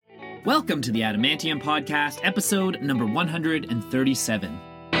Welcome to the Adamantium Podcast, episode number 137.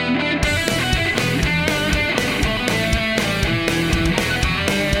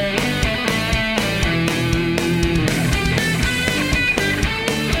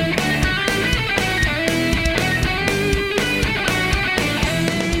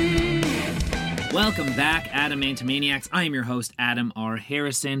 Welcome back, Adamantimaniacs. I am your host, Adam R.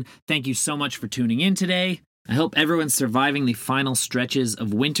 Harrison. Thank you so much for tuning in today. I hope everyone's surviving the final stretches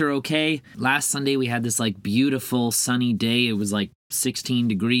of winter okay. Last Sunday we had this beautiful sunny day. It was 16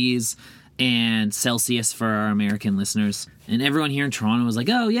 degrees and Celsius for our American listeners. And everyone here in Toronto was like,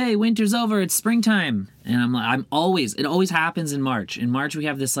 oh yay, winter's over, it's springtime. And it always happens in March. In March we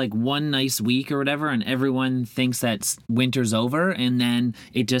have this one nice week or whatever, and everyone thinks that winter's over, and then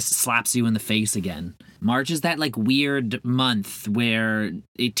it just slaps you in the face again. March is that weird month where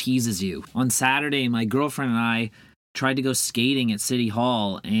it teases you. On Saturday, my girlfriend and I tried to go skating at City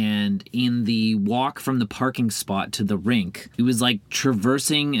Hall, and in the walk from the parking spot to the rink, it was like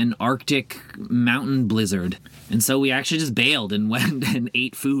traversing an Arctic mountain blizzard. And so we actually just bailed and went and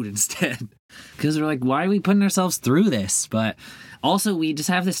ate food instead. Because we're like, why are we putting ourselves through this? But also, we just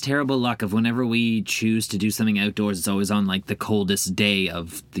have this terrible luck of whenever we choose to do something outdoors, it's always on the coldest day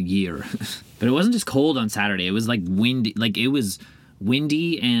of the year. But it wasn't just cold on Saturday. It was windy. It was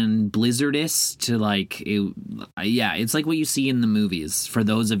windy and blizzardous to it's like what you see in the movies, for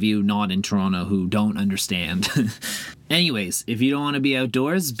those of you not in Toronto who don't understand. Anyways, if you don't want to be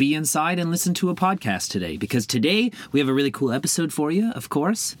outdoors, be inside and listen to a podcast today, because today we have a really cool episode for you, of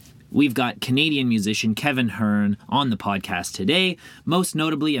course. We've got Canadian musician Kevin Hearn on the podcast today, most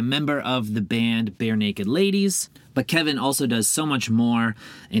notably a member of the band Barenaked Ladies. But Kevin also does so much more,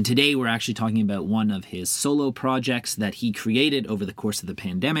 and today we're actually talking about one of his solo projects that he created over the course of the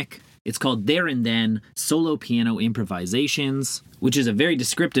pandemic. It's called There and Then, Solo Piano Improvisations, which is a very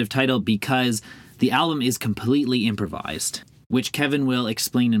descriptive title because the album is completely improvised, which Kevin will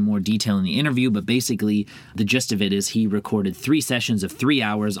explain in more detail in the interview, but basically the gist of it is he recorded 3 sessions of 3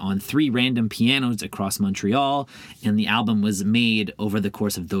 hours on 3 random pianos across Montreal, and the album was made over the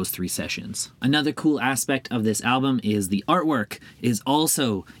course of those 3 sessions. Another cool aspect of this album is the artwork is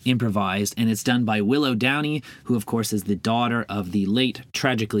also improvised, and it's done by Willo Downie, who of course is the daughter of the late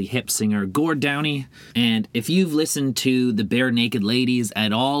tragically hip singer Gord Downie. And if you've listened to the Barenaked Ladies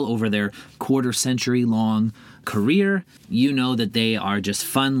at all over their quarter-century long career, you know that they are just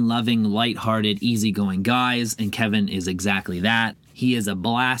fun-loving, lighthearted, easygoing guys, and Kevin is exactly that. He is a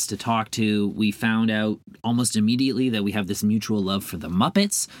blast to talk to. We found out almost immediately that we have this mutual love for the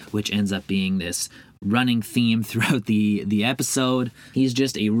Muppets, which ends up being this running theme throughout the episode. He's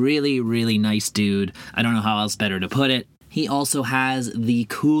just a really, really nice dude. I don't know how else better to put it. He also has the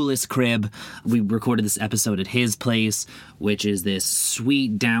coolest crib. We recorded this episode at his place, which is this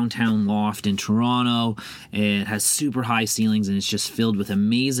sweet downtown loft in Toronto. It has super high ceilings, and it's just filled with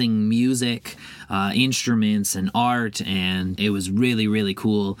amazing music, instruments, and art, and it was really, really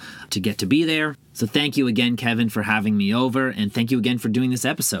cool to get to be there. So thank you again, Kevin, for having me over, and thank you again for doing this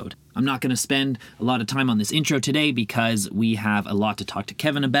episode. I'm not going to spend a lot of time on this intro today because we have a lot to talk to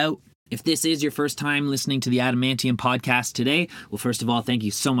Kevin about. If this is your first time listening to the Adamantium Podcast today, well, first of all, thank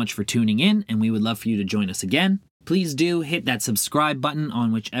you so much for tuning in, and we would love for you to join us again. Please do hit that subscribe button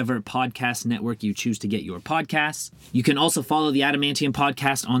on whichever podcast network you choose to get your podcasts. You can also follow the Adamantium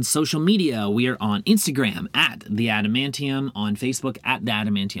Podcast on social media. We are on Instagram at The Adamantium, on Facebook at The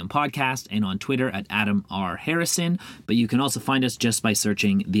Adamantium Podcast, and on Twitter at Adam R. Harrison. But you can also find us just by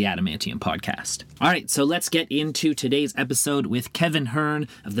searching The Adamantium Podcast. All right, so let's get into today's episode with Kevin Hearn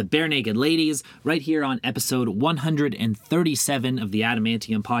of the Barenaked Ladies, right here on episode 137 of the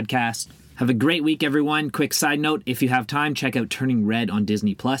Adamantium Podcast. Have a great week, everyone. Quick side note, if you have time, check out Turning Red on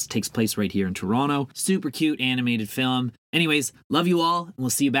Disney+. Takes place right here in Toronto. Super cute animated film. Anyways, love you all, and we'll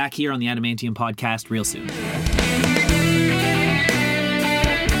see you back here on the Adamantium Podcast real soon.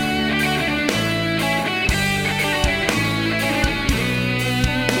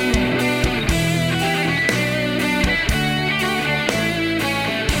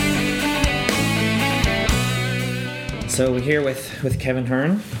 So we're here with Kevin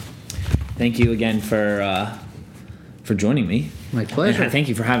Hearn. Thank you again for joining me. My pleasure. Thank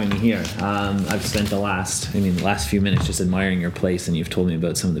you for having me here. I've spent the last few minutes just admiring your place, and you've told me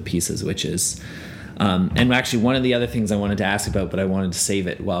about some of the pieces, which is, and actually one of the other things I wanted to ask about, but I wanted to save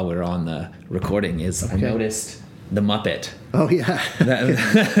it while we're on the recording, is okay. I noticed the Muppet. Oh yeah.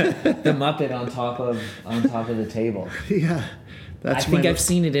 The Muppet on top of the table. Yeah. I think I've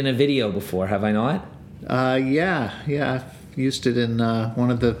seen it in a video before, have I not? Yeah. I've used it in one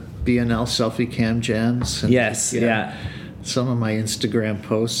of the BNL selfie cam jams. Yes, yeah. some of my Instagram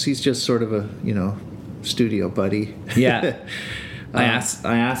posts. He's just sort of a, studio buddy. Yeah. I asked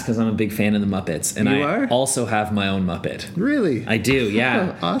because I'm a big fan of the Muppets, and I also have my own Muppet. Really? I do,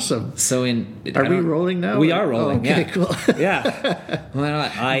 yeah. Oh, awesome. So are we rolling now? We are rolling. Okay, yeah. cool. Yeah. Well,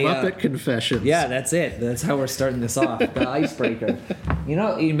 Muppet Confessions. Yeah, that's it. That's how we're starting this off. The icebreaker. Do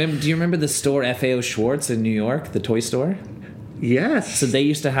you remember the store FAO Schwartz in New York, the toy store? Yes. So they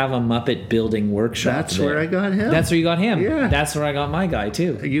used to have a Muppet building workshop. That's where I got him. That's where you got him. Yeah. That's where I got my guy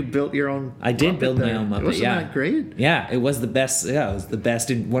too. You built your own. I did build my own Muppet. Wasn't that great? Yeah, it was the best. Yeah, it was the best.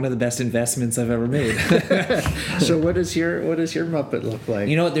 One of the best investments I've ever made. So what does your Muppet look like?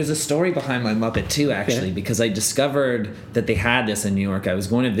 You know what? There's a story behind my Muppet too, actually, because I discovered that they had this in New York. I was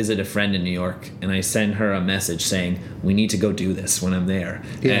going to visit a friend in New York, and I sent her a message saying, "We need to go do this when I'm there."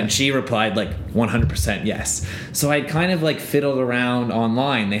 Yeah. And she replied like 100% yes. So I kind of like fiddled around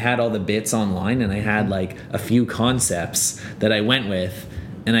online. They had all the bits online, and I had like a few concepts that I went with,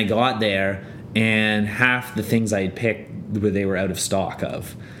 and I got there, and half the things I had picked they were out of stock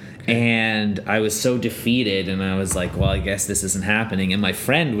of. And I was so defeated, and I was like, well, I guess this isn't happening. And my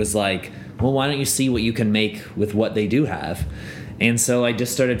friend was like, well, why don't you see what you can make with what they do have? And so I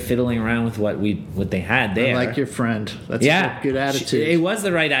just started fiddling around with what they had there. I like your friend. That's a good attitude. It was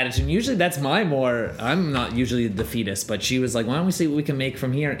the right attitude. Usually that's I'm not usually the defeatist, but she was like, why don't we see what we can make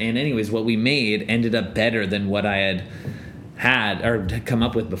from here? And anyways, what we made ended up better than what I had or had come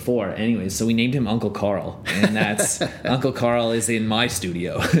up with before. Anyways, so we named him Uncle Carl, and that's Uncle Carl is in my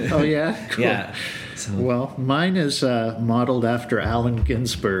studio. Oh yeah, cool. Yeah. So. Well, mine is modeled after Allen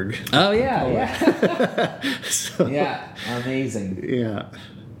Ginsberg. Oh yeah. So, yeah, amazing. Yeah,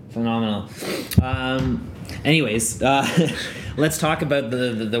 phenomenal. Anyways, let's talk about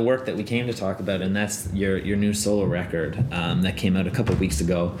the work that we came to talk about, and that's your new solo record that came out a couple of weeks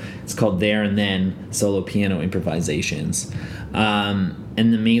ago. It's called There and Then Solo Piano Improvisations.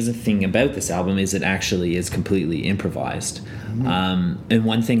 And the amazing thing about this album is it actually is completely improvised. And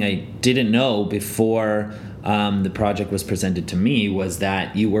one thing I didn't know before the project was presented to me was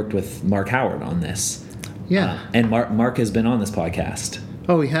that you worked with Mark Howard on this. Yeah. And Mark has been on this podcast.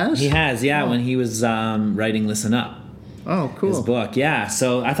 Oh, he has? He has, yeah, when he was writing Listen Up. Oh, cool. His book, yeah.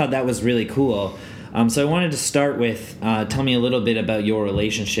 So I thought that was really cool. So I wanted to start with, tell me a little bit about your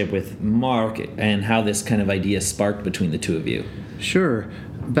relationship with Mark and how this kind of idea sparked between the two of you. Sure.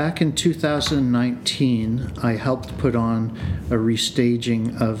 Back in 2019, I helped put on a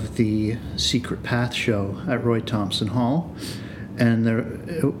restaging of the Secret Path show at Roy Thompson Hall,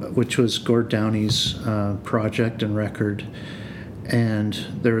 which was Gord Downie's project and record. And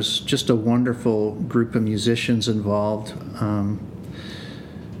there was just a wonderful group of musicians involved.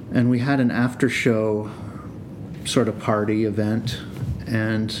 And we had an after-show sort of party event.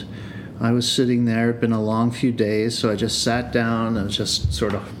 And I was sitting there. It'd been a long few days, so I just sat down and was just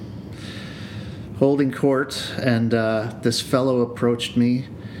sort of holding court. And this fellow approached me,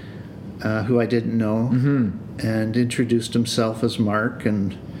 who I didn't know, and introduced himself as Mark,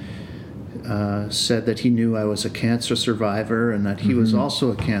 and said that he knew I was a cancer survivor and that he was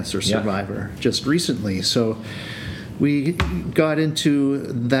also a cancer survivor just recently. So we got into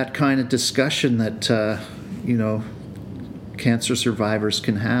that kind of discussion that, cancer survivors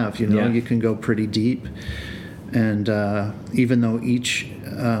can have. You can go pretty deep. And even though each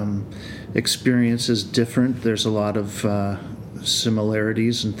experience is different, there's a lot of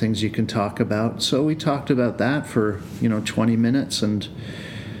similarities and things you can talk about. So we talked about that for, 20 minutes. And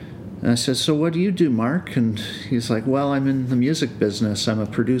I said, so what do you do, Mark? And he's like, well, I'm in the music business. I'm a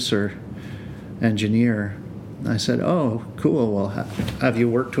producer, engineer. I said, oh, cool. Well, have you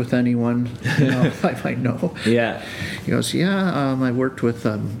worked with anyone I might know? Yeah. He goes, yeah, I worked with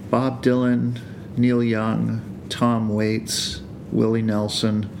Bob Dylan, Neil Young, Tom Waits, Willie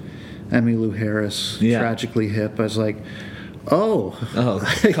Nelson, Emmylou Harris, Tragically Hip. I was like, oh,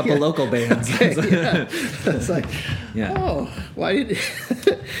 a couple local bands. Okay, yeah. It's like, why did?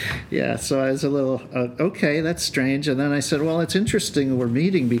 Yeah, so I was a little okay. That's strange. And then I said, well, it's interesting we're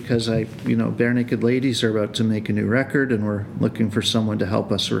meeting because Barenaked Ladies are about to make a new record, and we're looking for someone to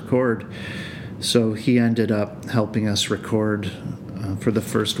help us record. So he ended up helping us record for the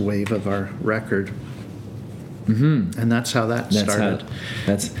first wave of our record. And that's how that started.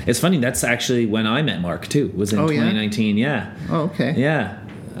 It's funny. That's actually when I met Mark too. It was in 2019. Yeah. Oh, okay. Yeah.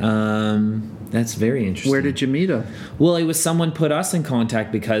 That's very interesting. Where did you meet him? Well, it was someone put us in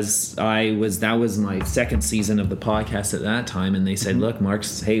contact because that was my second season of the podcast at that time, and they said, "Look,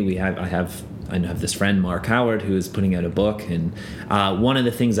 Mark's. Hey, I have I have this friend, Mark Howard, who is putting out a book. And one of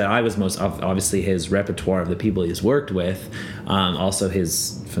the things that I was most, obviously his repertoire of the people he's worked with, also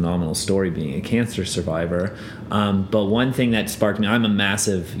his phenomenal story being a cancer survivor. But one thing that sparked me, I'm a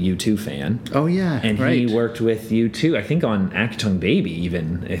massive U2 fan. Oh, yeah. And right. he worked with U2, I think on Acton Baby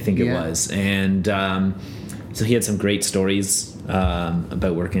even, I think it was. And so he had some great stories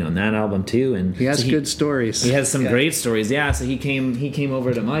about working on that album too, and he has good stories. He has some great stories. Yeah, so he came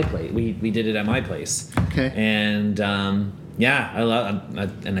over to my place. We did it at my place. Okay. And I love,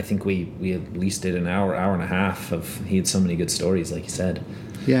 and I think we at least did an hour and a half of. He had so many good stories, like you said.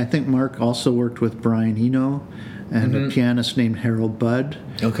 Yeah, I think Mark also worked with Brian Eno and a pianist named Harold Budd.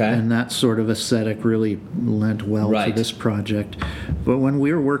 Okay. And that sort of aesthetic really lent well to this project. But when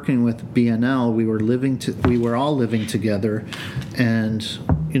we were working with BNL, we were all living together, and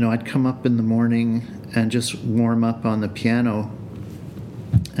I'd come up in the morning and just warm up on the piano,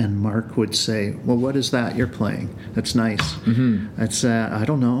 and Mark would say, "Well, what is that you're playing? That's nice." I'd say, "I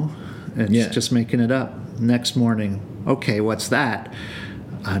don't know. It's just making it up." Next morning, "Okay, what's that?"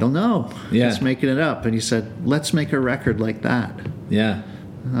 "I don't know. Just making it up." And he said, "Let's make a record like that." Yeah.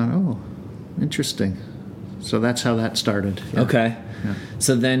 I thought, oh, interesting. So that's how that started. Yeah. Okay. Yeah.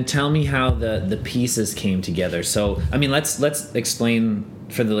 So then tell me how the pieces came together. So, I mean, let's explain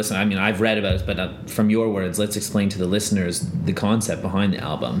for the listener. I mean, I've read about it, but from your words, let's explain to the listeners the concept behind the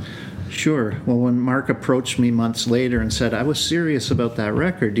album. Sure. Well, when Mark approached me months later and said, "I was serious about that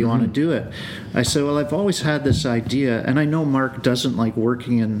record. Do you want to do it?" I said, "Well, I've always had this idea." And I know Mark doesn't like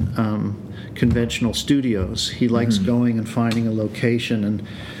working in conventional studios. He likes going and finding a location. And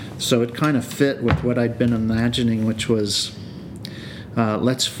so it kind of fit with what I'd been imagining, which was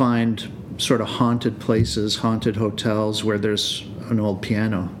let's find sort of haunted places, haunted hotels where there's an old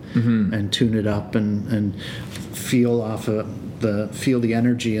piano and tune it up and feel the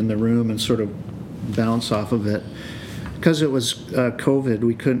energy in the room and sort of bounce off of it. Because it was COVID,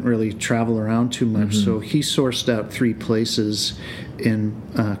 we couldn't really travel around too much, so he sourced out 3 places in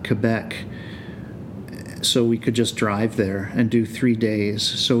Quebec, so we could just drive there and do 3 days.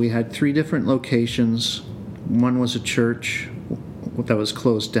 So we had 3 different locations. One was a church that was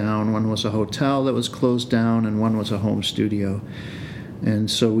closed down, one was a hotel that was closed down, and one was a home studio.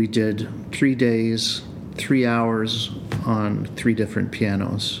 And so we did 3 days, 3 hours on 3 different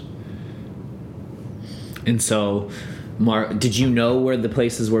pianos. And so, Mark, did you know where the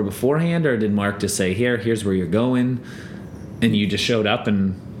places were beforehand, or did Mark just say, here's where you're going, and you just showed up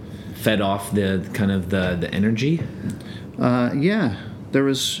and fed off the kind of the energy? Yeah, there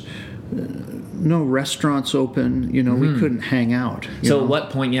was no restaurants open. We couldn't hang out. So at what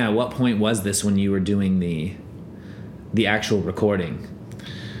point was this when you were doing the actual recording?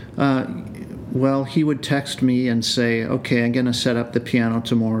 Well, he would text me and say, "Okay, I'm going to set up the piano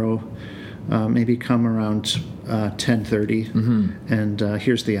tomorrow. Maybe come around 10:30, and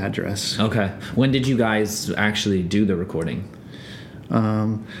here's the address." Okay. When did you guys actually do the recording?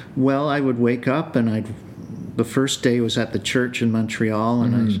 Well, I would wake up, and the first day was at the church in Montreal,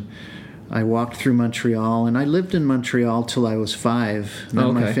 and I walked through Montreal, and I lived in Montreal till I was 5.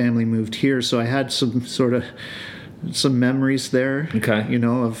 Then my family moved here, so I had some memories there,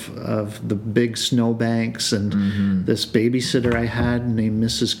 of the big snowbanks and this babysitter I had named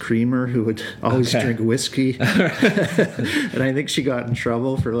Mrs. Creamer, who would always drink whiskey. And I think she got in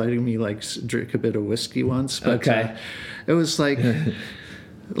trouble for letting me drink a bit of whiskey once. But it was like a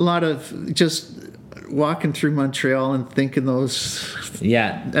lot of just walking through Montreal and thinking those.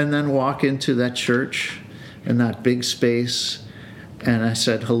 Yeah. And then walk into that church in that big space. And I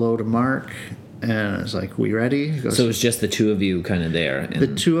said hello to Mark. And I was like, "We ready?" He goes, so it was just the 2 of you kind of there? The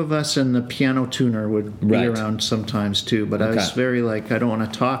 2 of us, and the piano tuner would be around sometimes too. But I was very I don't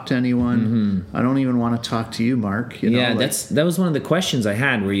want to talk to anyone. I don't even want to talk to you, Mark. That was one of the questions I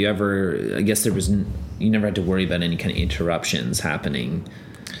had. Were you ever, I guess you never had to worry about any kind of interruptions happening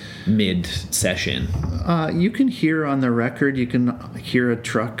mid-session? You can hear on the record, you can hear a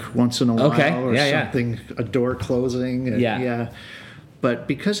truck once in a while or something, a door closing. But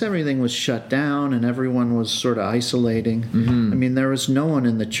because everything was shut down and everyone was sort of isolating, I mean, there was no one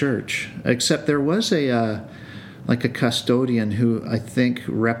in the church, except there was a custodian who I think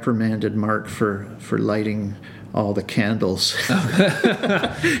reprimanded Mark for lighting all the candles.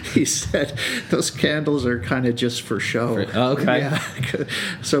 He said those candles are kind of just for show. Yeah.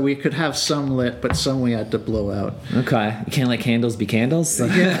 So we could have some lit, but some we had to blow out. Okay. You can't let candles be candles?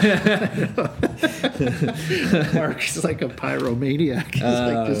 Yeah. Mark's like a pyromaniac. He's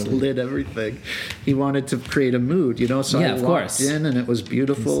just lit everything. He wanted to create a mood, so I walked in and it was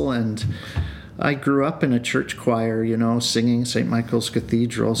beautiful, and I grew up in a church choir, singing St. Michael's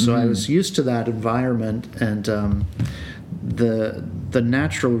Cathedral, so I was used to that environment, and the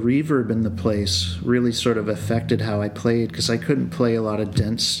natural reverb in the place really sort of affected how I played, because I couldn't play a lot of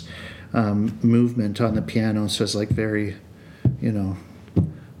dense movement on the piano, so it's like very,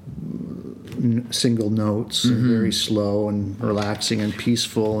 single notes, and very slow and relaxing and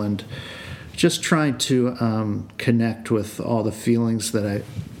peaceful, and just trying to connect with all the feelings that I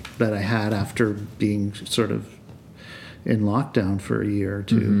had after being sort of in lockdown for a year or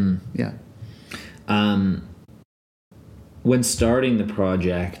two. Yeah. When starting the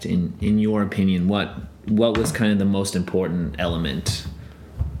project, in your opinion, what was kind of the most important element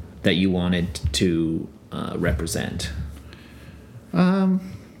that you wanted to represent?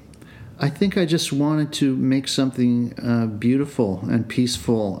 I think I just wanted to make something beautiful and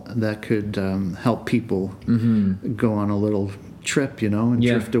peaceful that could help people go on a little trip, and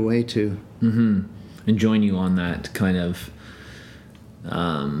drift away to. And join you on that kind of,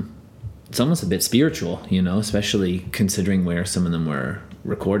 it's almost a bit spiritual, especially considering where some of them were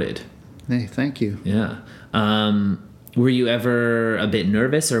recorded. Hey, thank you. Yeah. Were you ever a bit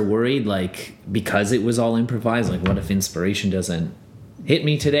nervous or worried, like, because it was all improvised, like, what if inspiration doesn't hit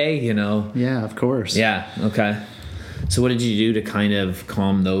me today, Yeah, of course. Yeah, okay. So what did you do to kind of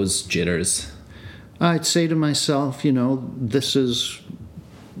calm those jitters? I'd say to myself, this is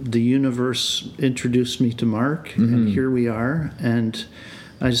the universe introduced me to Mark, and here we are, and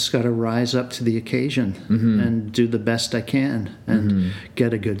I just got to rise up to the occasion and do the best I can, and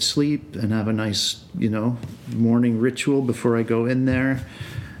get a good sleep and have a nice, morning ritual before I go in there.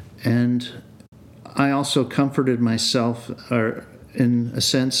 And I also comforted myself, or in a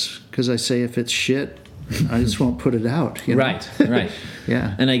sense, because I say if it's shit, I just won't put it out. Right.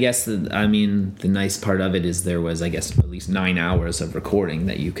 Yeah. And I guess, the nice part of it is there was, I guess, at least 9 hours of recording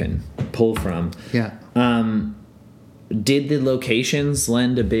that you can pull from. Yeah. Did the locations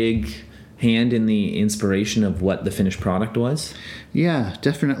lend a big hand in the inspiration of what the finished product was? Yeah,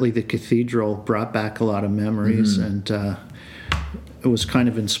 definitely. The cathedral brought back a lot of memories, and it was kind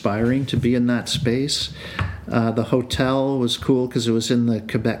of inspiring to be in that space. The hotel was cool because it was in the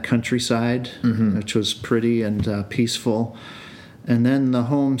Quebec countryside, which was pretty and peaceful. And then the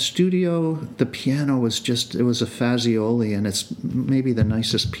home studio, the piano was it was a Fazioli, and it's maybe the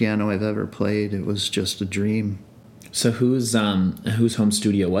nicest piano I've ever played. It was just a dream. So whose home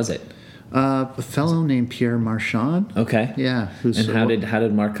studio was it? A fellow named Pierre Marchand. Okay. Yeah. And how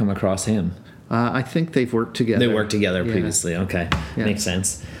did Mark come across him? I think they've worked together. They worked together previously. Okay. Yeah. Makes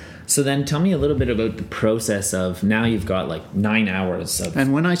sense. So then tell me a little bit about the process of, now you've got like 9 hours of...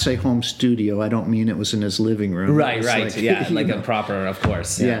 And when I say home studio, I don't mean it was in his living room. Right. Like, yeah, like a proper, of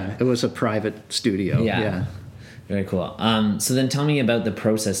course. Yeah, it was a private studio. Yeah. Very cool. So then tell me about the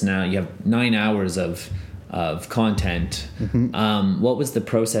process now. You have 9 hours of content. What was the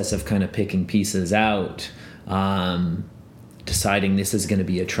process of kind of picking pieces out, deciding this is going to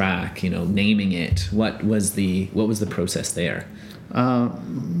be a track, naming it? What was the process there?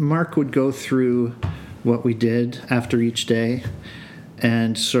 Mark would go through what we did after each day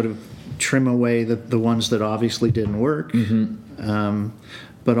and sort of trim away the ones that obviously didn't work,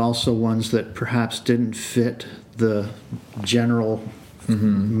 but also ones that perhaps didn't fit the general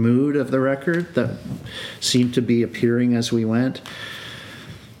mood of the record that seemed to be appearing as we went.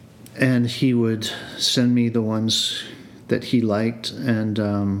 And he would send me the ones that he liked, and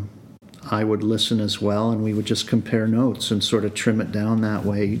I would listen as well, and we would just compare notes and sort of trim it down that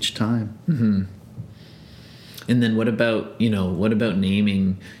way each time. And then what about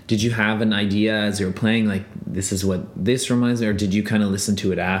naming? Did you have an idea as you were playing, like, this is what this reminds me, or did you kind of listen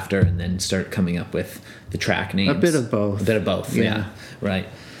to it after and then start coming up with the track names? A bit of both. Yeah. Right.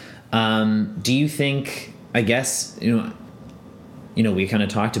 Do you think, I guess, we kind of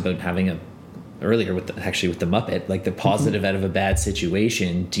talked about having earlier with the Muppet, like the positive out of a bad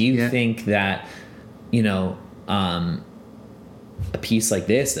situation. Do you think that, a piece like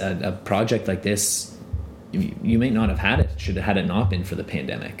this, a project like this, you may not have had it, should have had it not been for the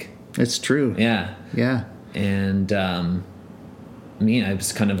pandemic? It's true. Yeah. Yeah. And, it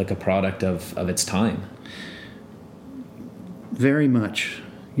was kind of like a product of its time. Very much.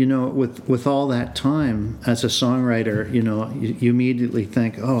 With all that time as a songwriter, you immediately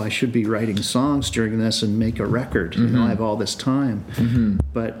think, I should be writing songs during this and make a record. I have all this time.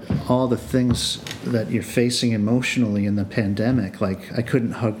 But all the things that you're facing emotionally in the pandemic, like I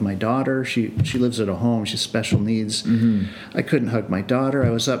couldn't hug my daughter. She lives at a home. She has special needs. I couldn't hug my daughter. I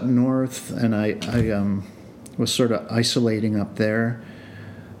was up north, and I was sort of isolating up there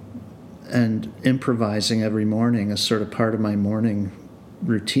and improvising every morning as sort of part of my morning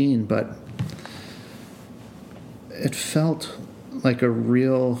routine. But it felt like a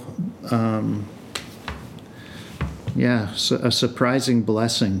real, a surprising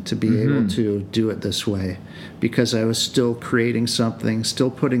blessing to be able to do it this way, because I was still creating something,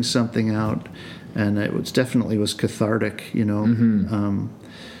 still putting something out, and it was definitely was cathartic,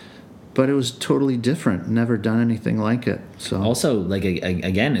 but it was totally different. Never done anything like it. So also, like,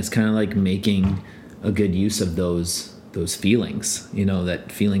 again, it's kind of like making a good use of those feelings,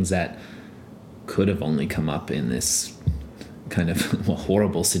 that feelings that could have only come up in this kind of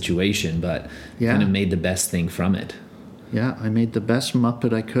horrible situation, but kind of made the best thing from it. Yeah, I made the best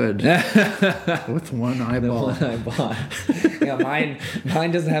Muppet I could with one eyeball. The one eyeball. Yeah, mine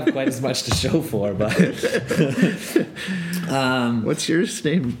doesn't have quite as much to show for, but. What's yours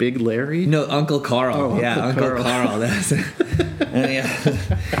name? Big Larry? No, Uncle Carl. Oh, yeah, Uncle Carl. That's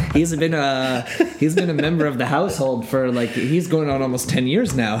he's been a member of the household for he's going on almost 10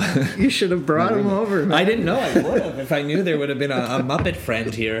 years now. You should have brought him over, man. I didn't know I would have. If I knew there would have been a Muppet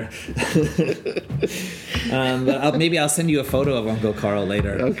friend here. But maybe I'll send you a photo of Uncle Carl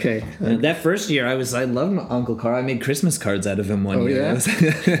later. Okay. That first year, I loved Uncle Carl. I made Christmas cards out of him one year.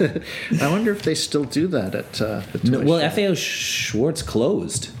 Yeah? I wonder if they still do that at the toy show. FAO Schwartz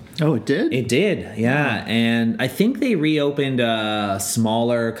closed. Oh, it did? It did, yeah. And I think they reopened a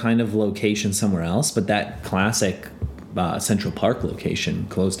smaller kind of location somewhere else, but that classic Central Park location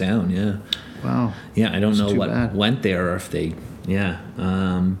closed down, yeah. Wow. Yeah, I don't know what went there, or if they,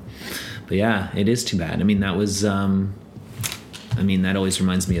 but yeah, it is too bad. I mean, that was, that always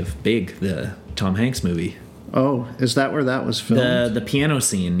reminds me of Big, the Tom Hanks movie. Oh, is that where that was filmed? The piano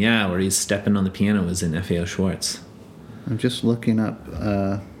scene, yeah, where he's stepping on the piano was in FAO Schwartz. I'm just looking up,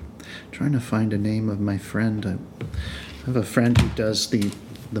 trying to find a name of my friend. I have a friend who does the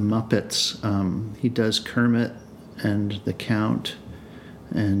Muppets. He does Kermit and the Count,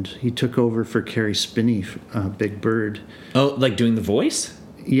 and he took over for Carrie Spinney, Big Bird. Oh, like doing the voice?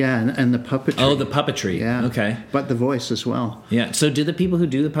 Yeah, and the puppetry. Oh, the puppetry. Yeah. Okay. But the voice as well. Yeah. So do the people who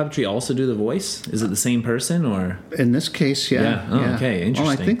do the puppetry also do the voice? Is it the same person, or? In this case, yeah. Yeah. Oh, okay.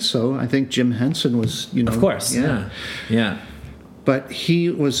 Interesting. Oh, I think so. I think Jim Henson was, Of course. Yeah. But he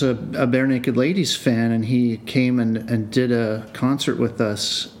was a Barenaked Ladies fan, and he came and did a concert with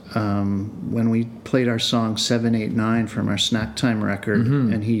us when we played our song 789 from our Snack Time record,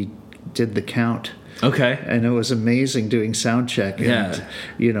 and he did the Count. Okay. And it was amazing doing sound check. And,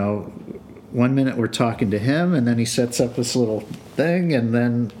 1 minute we're talking to him, and then he sets up this little thing and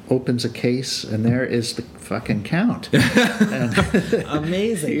then opens a case, and there is the fucking Count.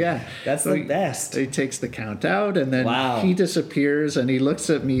 Amazing. Yeah. That's the best. He takes the Count out, and then Wow. he disappears, and he looks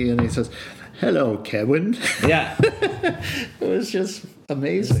at me, and he says, "Hello, Kevin." Yeah. It was just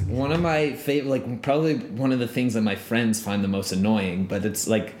amazing. One of my favorite, probably one of the things that my friends find the most annoying, but it's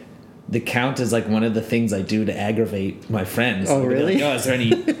the Count is one of the things I do to aggravate my friends. Oh, really? Like, is there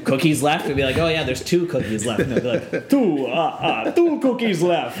any cookies left? They'll be like, oh yeah, there's 2 cookies left. And they'll be like, 2 cookies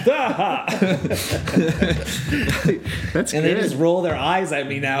left. That's and good. they just roll their eyes at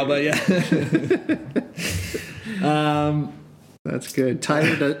me now, but yeah. That's good.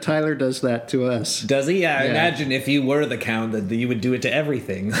 Tyler does that to us. Does he? Yeah, imagine if you were the Count that you would do it to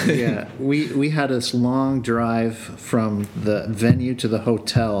everything. Yeah, we had this long drive from the venue to the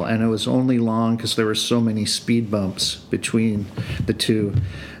hotel, and it was only long because there were so many speed bumps between the two.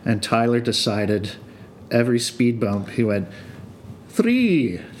 And Tyler decided every speed bump, he went,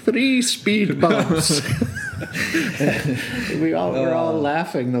 three speed bumps. We're all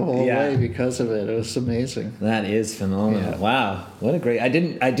laughing the whole way because of it. It was amazing. That is phenomenal. Yeah. Wow, what a great! I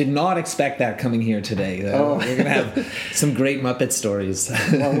did not expect that coming here today. We're gonna have some great Muppet stories.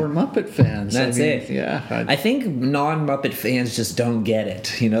 Well, we're Muppet fans. That's it. Yeah, I think non-Muppet fans just don't get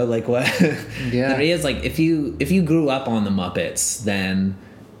it. What? Yeah. There is if you grew up on the Muppets, then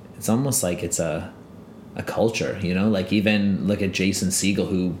it's almost like it's a culture. Even look at Jason Segel,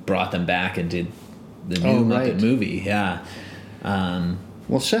 who brought them back and did the new Muppet movie. Yeah.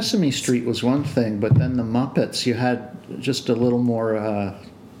 Well, Sesame Street was one thing, but then the Muppets, you had just a little more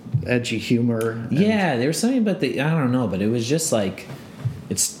edgy humor. Yeah, there was something about I don't know, but it was just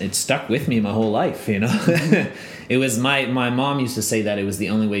it stuck with me my whole life, It was my mom used to say that it was the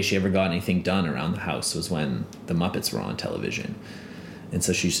only way she ever got anything done around the house was when the Muppets were on television. And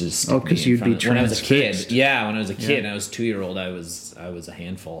so she used to stick because me in you'd be front when I was a kid. transfixed. Yeah, when I was a kid, and I was 2-year-old, I was a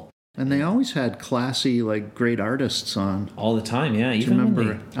handful. And they always had classy, great artists on. All the time, yeah. Do you Even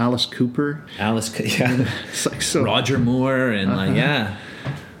remember Alice Cooper? Yeah. It's so Roger Moore and yeah.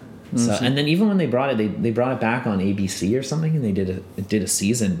 So and then even when they brought it, they brought it back on ABC or something, and they did a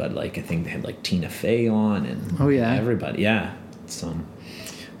season, but I think they had Tina Fey on and everybody, yeah. So,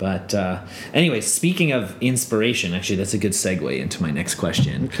 But anyway, speaking of inspiration, actually, that's a good segue into my next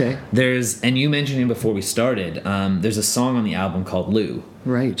question. Okay. And you mentioned it before we started, there's a song on the album called Lou.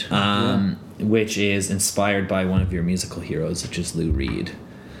 Right. Which is inspired by one of your musical heroes, which is Lou Reed.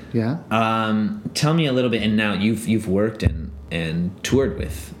 Yeah. Tell me a little bit, and now you've worked and toured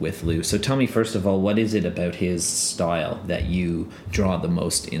with Lou. So tell me, first of all, what is it about his style that you draw the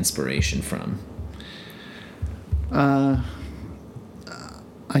most inspiration from?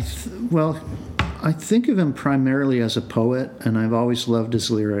 I think of him primarily as a poet, and I've always loved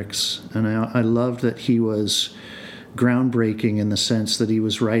his lyrics. And I loved that he was groundbreaking in the sense that he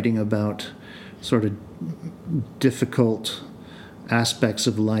was writing about sort of difficult aspects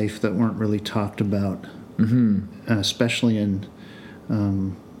of life that weren't really talked about, especially in,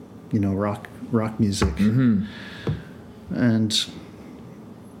 rock music. And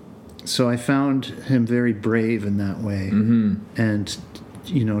so I found him very brave in that way. And,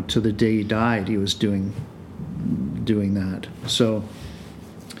 to the day he died, he was doing that. So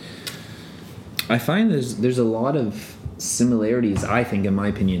I find there's a lot of similarities, I think, in my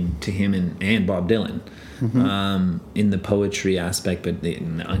opinion, to him and Bob Dylan. In the poetry aspect, but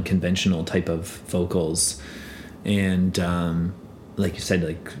in the unconventional type of vocals, and like you said,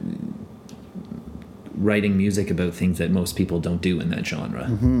 like writing music about things that most people don't do in that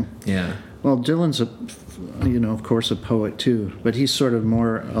genre. Yeah. Well, Dylan's of course, a poet too, but he's sort of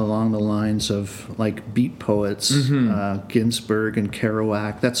more along the lines of like beat poets, Ginsberg and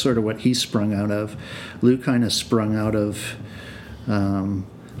Kerouac. That's sort of what he sprung out of. Lou kind of sprung out of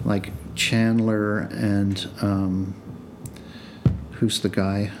like Chandler and who's the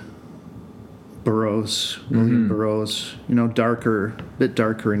guy? William Burroughs. Bit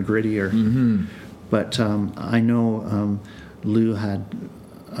darker and grittier. But I know Lou had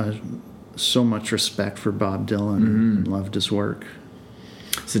so much respect for Bob Dylan and loved his work.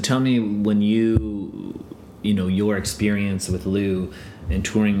 So tell me, when your experience with Lou and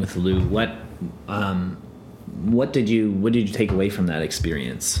touring with Lou, what did you take away from that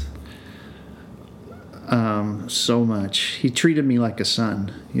experience? So much. He treated me like a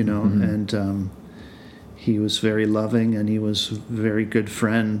son, and he was very loving, and he was a very good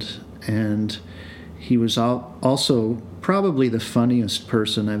friend, and he was also probably the funniest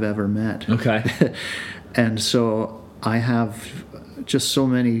person I've ever met. Okay. And so I have just so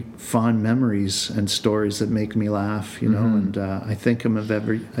many fond memories and stories that make me laugh, and I think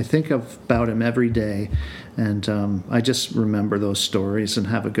about him every day, and I just remember those stories and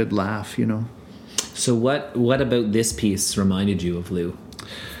have a good laugh, So what about this piece reminded you of Lou?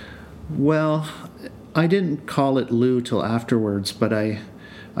 Well, I didn't call it Lou till afterwards, but I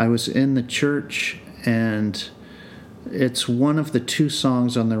was in the church, and it's one of the two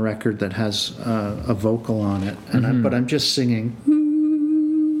songs on the record that has a vocal on it, and but I'm just singing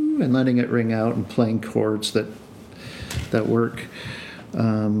and letting it ring out and playing chords that work.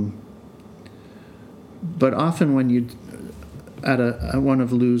 But often when you at one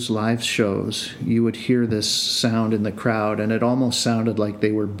of Lou's live shows, you would hear this sound in the crowd, and it almost sounded like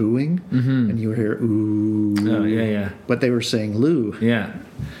they were booing, and you would hear ooh. Oh yeah. But they were saying Lou. Yeah.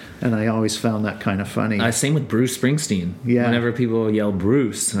 And I always found that kind of funny. Same with Bruce Springsteen. Yeah. Whenever people yell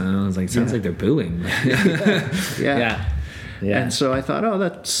Bruce, I was like, sounds like they're booing. Yeah. And so I thought,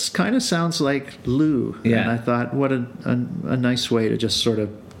 that kind of sounds like Lou. Yeah. And I thought, what a nice way to just sort of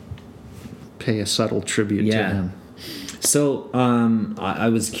pay a subtle tribute to him. So I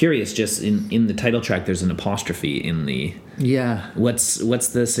was curious, just in the title track, there's an apostrophe in the... Yeah. What's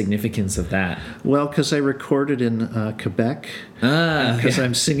the significance of that? Well, because I recorded in Quebec. Because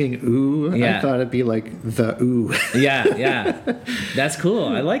I'm singing ooh. I thought it'd be like the ooh. Yeah. That's cool.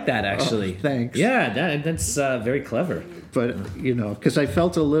 I like that, actually. Oh, thanks. Yeah, that's very clever. But, because I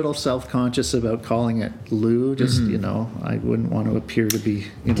felt a little self-conscious about calling it Lou. Just, I wouldn't want to appear to be...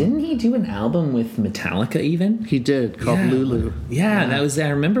 Didn't he do an album with Metallica even? He did, called Lulu. Yeah, that was... I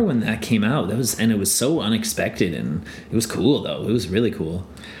remember when that came out. It was so unexpected, and it was cool, though. It was really cool.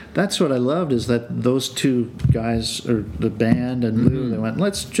 That's what I loved, is that those two guys, or the band and Lou, they went,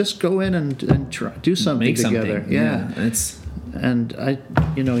 let's just go in and try, do something together. Yeah. And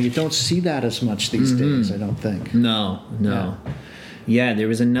you don't see that as much these days, I don't think. No. Yeah, there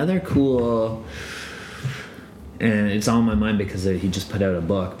was another cool, and it's on my mind because he just put out a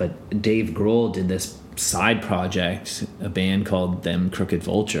book, but Dave Grohl did this side project, a band called Them Crooked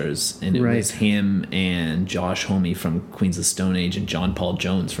Vultures, and it was him and Josh Homme from Queens of the Stone Age and John Paul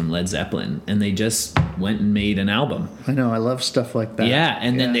Jones from Led Zeppelin, and they just went and made an album. I know, I love stuff like that. Yeah,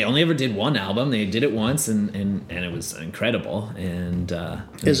 and then they only ever did one album. They did it once, and it was incredible. And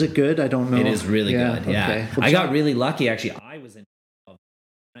is it good? I don't know. It is really good. Yeah, okay. Well, I got really lucky, actually. I was in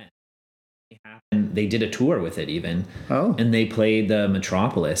then they did a tour with it even. Oh. And they played the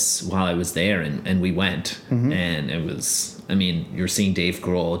Metropolis while I was there, and we went. And it was, I mean, you're seeing Dave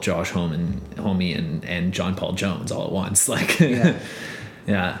Grohl, Josh Homme and John Paul Jones all at once. Like, Yeah.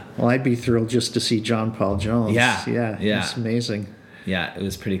 yeah. Well, I'd be thrilled just to see John Paul Jones. Yeah. Yeah. It's amazing. Yeah, it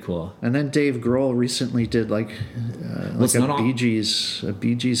was pretty cool. And then Dave Grohl recently did like a Bee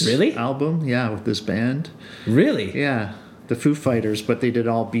Gees Really? album. Yeah, with this band. Really? Yeah. The Foo Fighters, but they did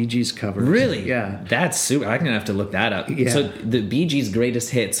all Bee Gees covers. Really? Yeah. That's super. I'm going to have to look that up. Yeah. So the Bee Gees'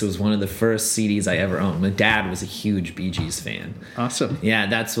 Greatest Hits was one of the first CDs I ever owned. My dad was a huge Bee Gees fan. Awesome. Yeah,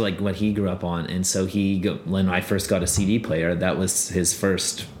 that's like what he grew up on. And so when I first got a CD player, that was his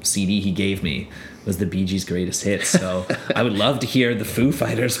first CD he gave me, was the Bee Gees' Greatest Hits. So I would love to hear the Foo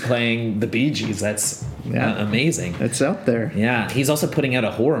Fighters playing the Bee Gees. That's amazing. It's out there. Yeah. He's also putting out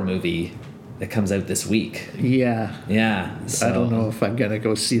a horror movie that comes out this week. Yeah. Yeah. So, I don't know if I'm going to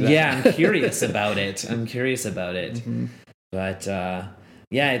go see that. Yeah, I'm curious about it. Mm-hmm. But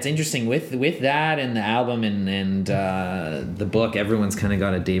yeah, it's interesting with that and the album and the book. Everyone's kind of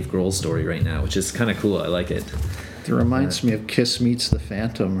got a Dave Grohl story right now, which is kind of cool. I like it. It reminds me of Kiss Meets the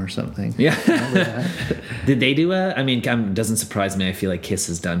Phantom or something. Yeah. Did they do doesn't surprise me. I feel like Kiss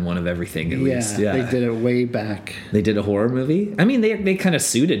has done one of everything at least. Yeah, they did it way back. They did a horror movie? I mean, they kind of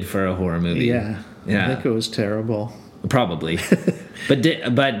suited for a horror movie. Yeah. Yeah. I think it was terrible. Probably. But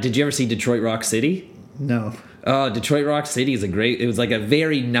did you ever see Detroit Rock City? No. Oh, Detroit Rock City is it was like a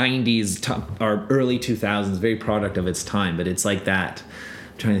very 90s or early 2000s, very product of its time, but it's like that.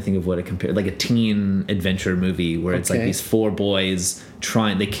 Trying to think of what it compared, like a teen adventure movie where it's like these four boys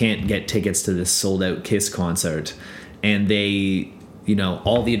they can't get tickets to this sold out Kiss concert, and they,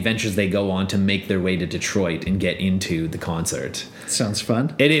 all the adventures they go on to make their way to Detroit and get into the concert. Sounds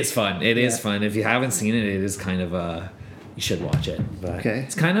fun. It is fun. It is fun. If you haven't seen it, it is kind of you should watch it. But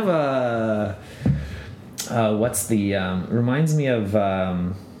it's kind of reminds me of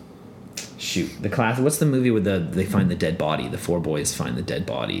the class. What's the movie where they find the dead body? The four boys find the dead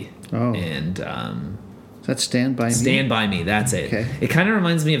body. Oh. And is that Stand By Me? Stand By Me. That's it. Okay. It kind of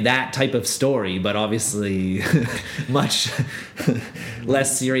reminds me of that type of story, but obviously much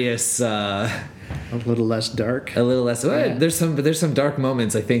less serious. A little less dark. A little less. Well, there's some dark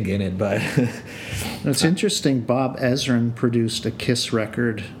moments I think in it, but it's interesting. Bob Ezrin produced a Kiss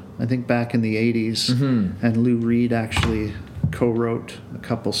record, I think back in the 80s, and Lou Reed actually co-wrote a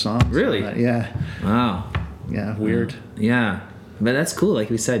couple songs. Really? Yeah. Wow. Yeah, weird. Yeah. But that's cool, like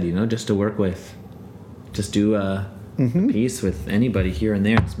we said, just to work with. Just do a piece with anybody here and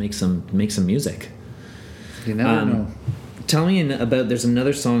there. Just make some music. You never know. Tell me there's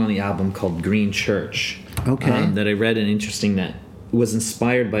another song on the album called Green Church. Okay. That I read that was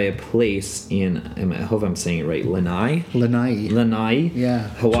inspired by a place I hope I'm saying it right, Lanai. Yeah.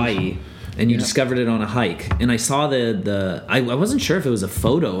 Hawaii. And you discovered it on a hike. And I saw I wasn't sure if it was a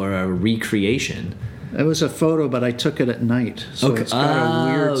photo or a recreation. It was a photo, but I took it at night. So it's got a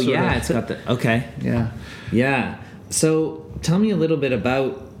weird sort of... it's got the... Okay. Yeah. Yeah. So tell me a little bit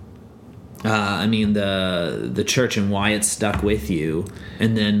about, the church and why it stuck with you.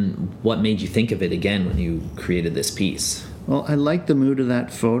 And then what made you think of it again when you created this piece? Well, I like the mood of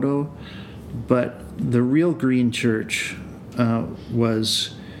that photo, but the real Green Church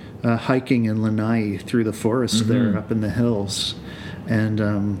was... hiking in Lanai through the forest there up in the hills, and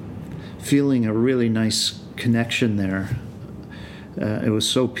feeling a really nice connection there. It was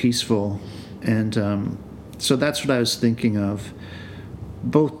so peaceful, and so that's what I was thinking of,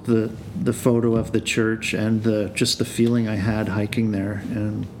 both the photo of the church and just the feeling I had hiking there,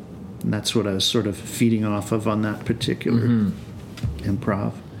 and that's what I was sort of feeding off of on that particular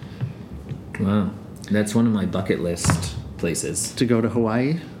improv. Wow, that's one of my bucket list places. To go to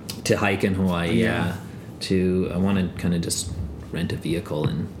Hawaii? To hike in Hawaii, yeah. I want to kind of just rent a vehicle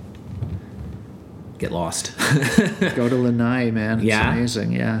and get lost. Go to Lanai, man. It's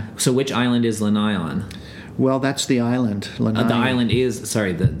amazing, yeah. So which island is Lanai on? Well, that's the island. Lanai. The island is,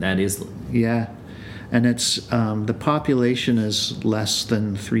 that is... Yeah. And it's, the population is less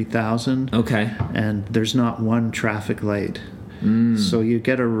than 3,000. Okay. And there's not one traffic light. So you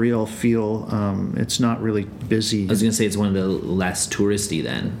get a real feel. It's not really busy. I was going to say it's one of the less touristy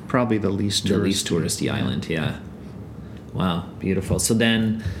then. Probably the least touristy. The least touristy island, yeah. Wow, beautiful. So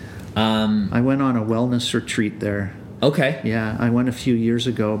then... I went on a wellness retreat there. Okay. Yeah, I went a few years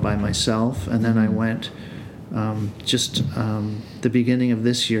ago by myself, and then I went the beginning of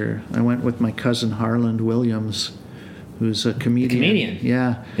this year. I went with my cousin Harland Williams, who's a comedian. A comedian?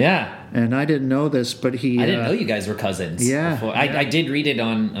 Yeah. Yeah. And I didn't know this, but he... I didn't know you guys were cousins. Yeah. Before. I did read it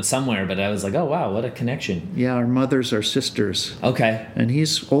on somewhere, but I was like, oh, wow, what a connection. Yeah, our mothers are sisters. Okay. And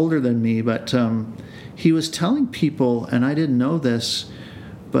he's older than me, but he was telling people, and I didn't know this,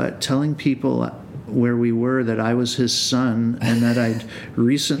 but telling people where we were that I was his son and that I'd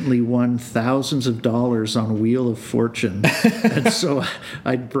recently won thousands of dollars on Wheel of Fortune. And so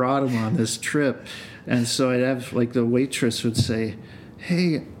I'd brought him on this trip. And so I'd have, like, the waitress would say,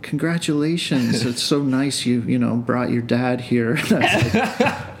 hey, congratulations. It's so nice you brought your dad here. And I was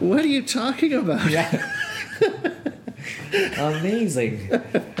like, what are you talking about? Yeah. Amazing.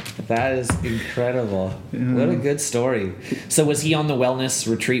 That is incredible. Yeah. What a good story. So was he on the wellness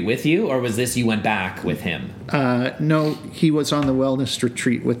retreat with you, or was this you went back with him? No, he was on the wellness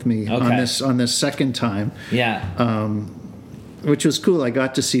retreat with me on this second time. Yeah. Which was cool. I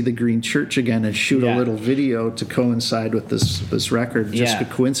got to see the Green Church again and shoot a little video to coincide with this record. Just a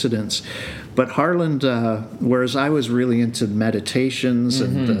coincidence. But Harland, whereas I was really into meditations,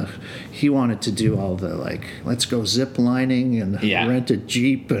 and he wanted to do all the, like, let's go zip lining and rent a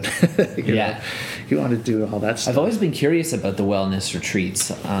Jeep, and you know, he wanted to do all that stuff. I've always been curious about the wellness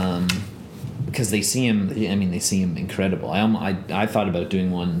retreats because they seem incredible. I thought about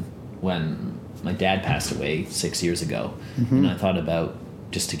doing one when my dad passed away 6 years ago, and I thought about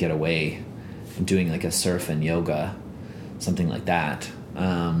just to get away and doing like a surf and yoga, something like that.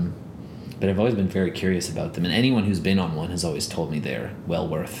 But I've always been very curious about them, and anyone who's been on one has always told me they're well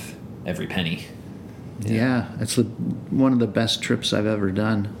worth every penny. Yeah, it's one of the best trips I've ever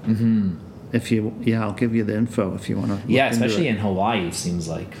done. Mm-hmm. I'll give you the info if you want to. Yeah, especially in Hawaii, it seems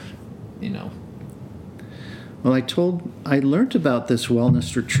like, Well, I learned about this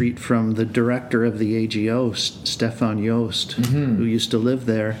wellness retreat from the director of the AGO, Stefan Joost, who used to live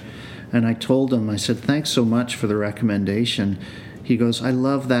there. And I told him, I said, thanks so much for the recommendation. He goes, I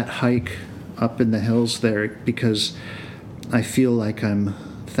love that hike up in the hills there because I feel like I'm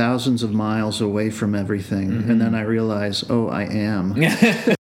thousands of miles away from everything. And then I realize, I am.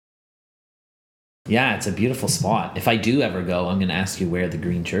 Yeah, it's a beautiful spot. If I do ever go, I'm going to ask you where the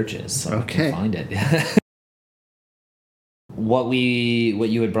Green Church is so I can find it. What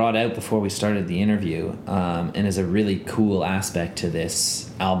you had brought out before we started the interview, and is a really cool aspect to this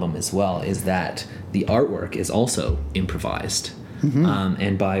album as well, is that the artwork is also improvised,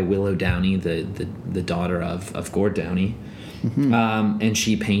 and by Willo Downie, the daughter of Gord Downie, and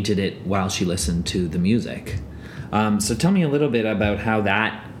she painted it while she listened to the music. So tell me a little bit about how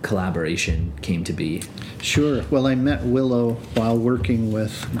that collaboration came to be. Sure. Well, I met Willo while working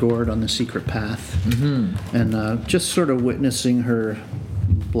with Gord on The Secret Path, and just sort of witnessing her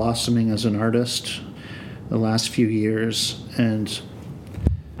blossoming as an artist the last few years. And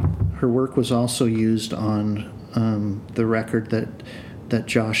her work was also used on the record that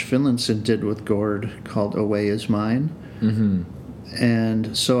Josh Finlinson did with Gord called Away Is Mine.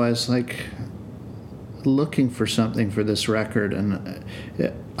 And so I was like looking for something for this record, and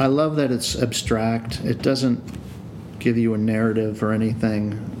I love that it's abstract. It doesn't give you a narrative or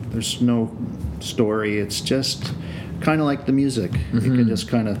anything. There's no story. It's just kind of like the music. You can just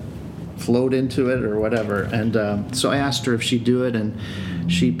kind of float into it or whatever. And so I asked her if she'd do it, and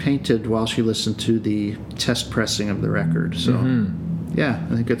she painted while she listened to the test pressing of the record. So yeah,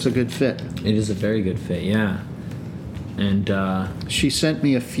 I think it's a good fit. It is a very good fit, yeah. And she sent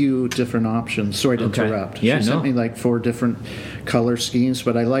me a few different options. Sorry to interrupt. Yeah, she sent me like 4 different color schemes,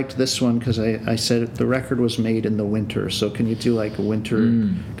 but I liked this one because I said the record was made in the winter. So can you do like winter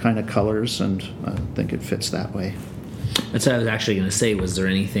kind of colors? And I think it fits that way. That's what I was actually going to say. Was there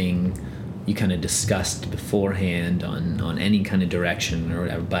anything you kind of discussed beforehand on any kind of direction or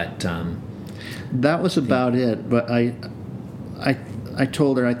whatever? But that was about it. But I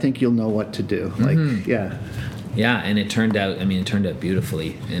told her I think you'll know what to do. Like Yeah, and it turned out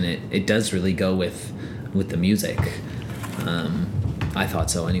beautifully, and it does really go with the music. I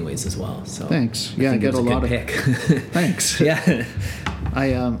thought so anyways as well. So thanks. I get a lot of pick. Thanks. Yeah.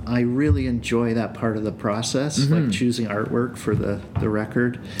 I really enjoy that part of the process, like choosing artwork for the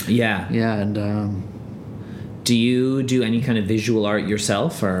record. Yeah. Yeah, and do you do any kind of visual art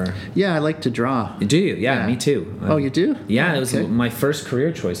yourself, or? Yeah, I like to draw. Do you? Yeah, me too. Oh, you do? Yeah, it was my first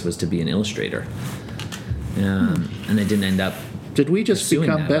career choice was to be an illustrator. And I didn't end up. Did we just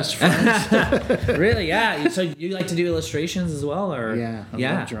become best friends? Really? Yeah. So you like to do illustrations as well, or? Yeah. I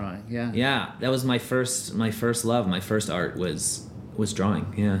love drawing. Yeah. Yeah. That was my first love. My first art was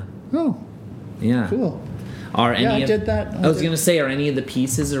drawing. Yeah. Oh. Yeah. Cool. I did that. I was gonna say, are any of the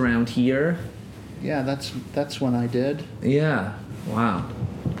pieces around here? Yeah, that's one I did. Yeah. Wow.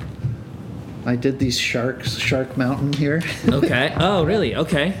 I did these Shark Mountain here. Okay. Oh, really?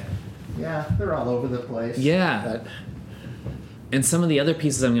 Okay. Yeah, they're all over the place. Yeah. But And some of the other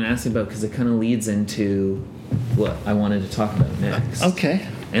pieces I'm going to ask you about, because it kind of leads into what I wanted to talk about next. okay.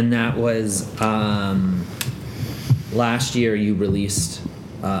 And that was last year you released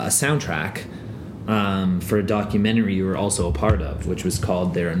a soundtrack for a documentary you were also a part of, which was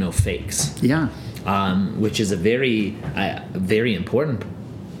called There Are No Fakes. Yeah. Which is a very important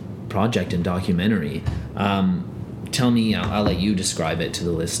project and documentary. Tell me, I'll let you describe it to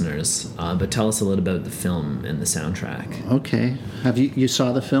the listeners, but tell us a little about the film and the soundtrack. Okay. Have you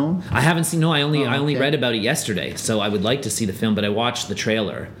saw the film? I haven't seen. No, I only okay. read about it yesterday, so I would like to see the film. But I watched the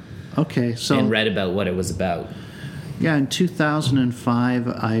trailer. Okay. So and read about what it was about. Yeah, in 2005,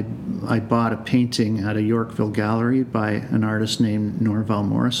 I bought a painting at a Yorkville gallery by an artist named Norval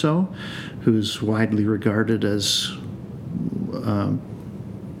Morrisseau, who's widely regarded as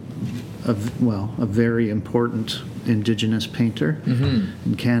a very important Indigenous painter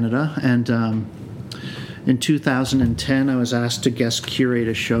in Canada. And in 2010, I was asked to guest curate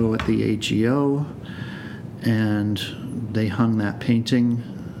a show at the AGO, and they hung that painting.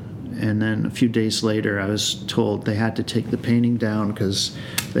 And then a few days later, I was told they had to take the painting down because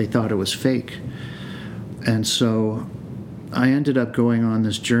they thought it was fake. And so I ended up going on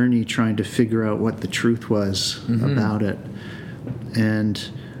this journey trying to figure out what the truth was about it,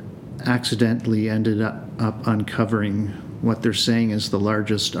 and accidentally ended up uncovering what they're saying is the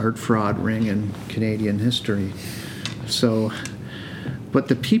largest art fraud ring in Canadian history. So, but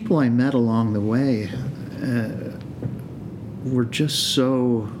the people I met along the way were just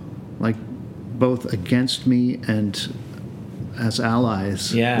so, like, both against me and as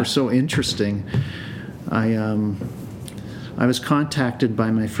allies. Yeah. Were so interesting. I was contacted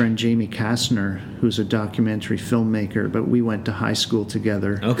by my friend Jamie Kastner, who's a documentary filmmaker, but we went to high school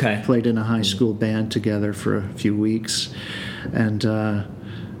together. Okay. Played in a high school band together for a few weeks. And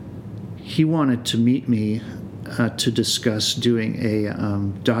he wanted to meet me to discuss doing a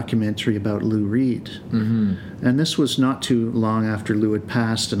documentary about Lou Reed. Mm-hmm. And this was not too long after Lou had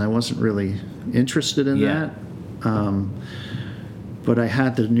passed, and I wasn't really interested in that. But I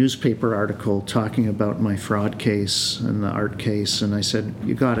had the newspaper article talking about my fraud case and the art case, and I said,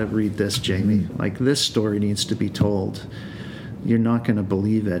 you got to read this, Jamie. Like, this story needs to be told. You're not going to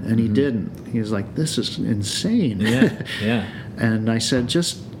believe it. And he didn't. He was like, this is insane. Yeah. And I said,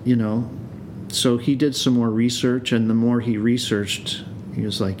 just, so he did some more research, and the more he researched, he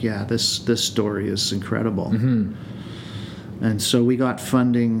was like, yeah, this story is incredible. Mm-hmm. And so we got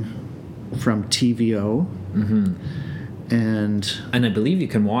funding from TVO. Mm-hmm. And I believe you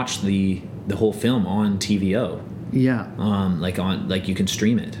can watch the whole film on TVO. Yeah. Like you can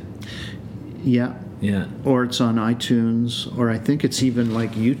stream it. Yeah. Yeah. Or it's on iTunes, or I think it's even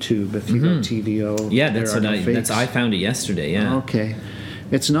like YouTube if you go TVO. Yeah, I found it yesterday. Yeah. Okay.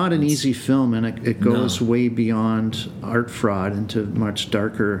 It's not an easy film, and it goes way beyond art fraud into much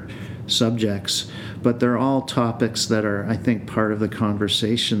darker subjects, but they're all topics that are, I think, part of the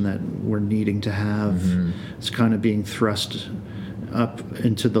conversation that we're needing to have. It's kind of being thrust up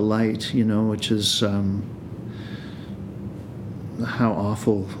into the light, which is how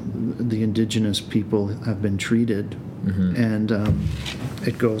awful the Indigenous people have been treated, and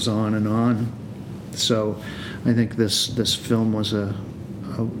it goes on and on. So I think this film was a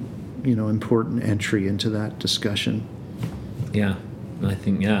important entry into that discussion. Yeah. I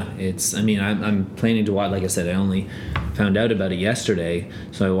think, it's, I'm planning to watch. Like I said, I only found out about it yesterday,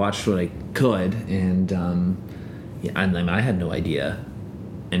 so I watched what I could, and I had no idea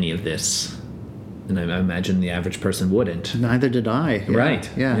any of this, and I imagine the average person wouldn't. Neither did I. Yeah. Right.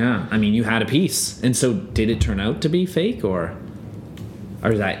 Yeah. You had a piece, and so did it turn out to be fake, or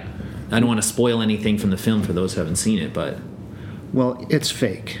is that? I don't want to spoil anything from the film for those who haven't seen it, but well, it's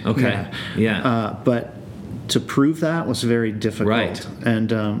fake. Okay. Yeah. But to prove that was very difficult. Right. And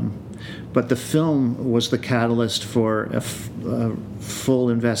but the film was the catalyst for a full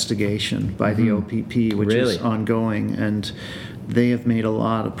investigation by the OPP, which is ongoing, and they have made a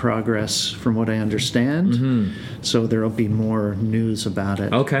lot of progress from what I understand. So there will be more news about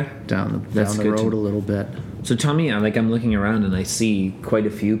it. Okay. Down the road a little bit. So tell me, I'm looking around and I see quite a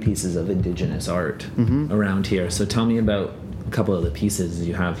few pieces of Indigenous art around here. So tell me about a couple of the pieces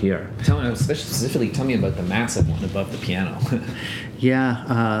you have here. Specifically, tell me about the massive one above the piano.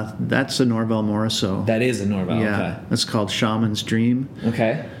 Yeah, that's a Norval Morrisseau. That is a Norval. Yeah, okay. It's called Shaman's Dream.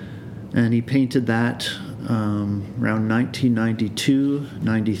 Okay. And he painted that around 1992,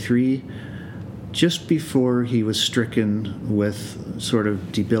 93, just before he was stricken with sort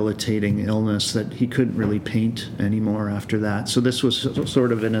of debilitating illness that he couldn't really paint anymore after that. So this was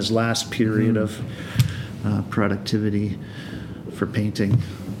sort of in his last period of productivity for painting.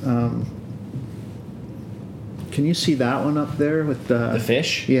 Can you see that one up there with The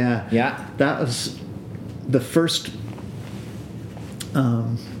fish? Yeah. Yeah. That was the first.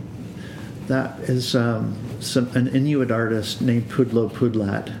 That is an Inuit artist named Pudlo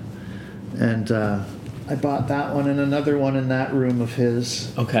Pudlat, and I bought that one and another one in that room of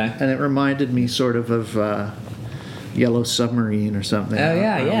his. Okay. And it reminded me sort of Yellow Submarine or something. Oh,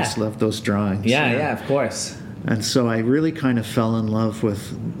 yeah, I always loved those drawings. Yeah, of course. And so I really kind of fell in love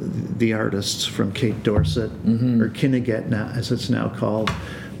with the artists from Cape Dorset, or Kinniget now, as it's now called.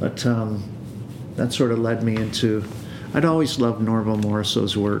 But that sort of led me into... I'd always loved Norval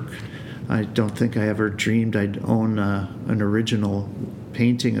Morrisseau's work. I don't think I ever dreamed I'd own an original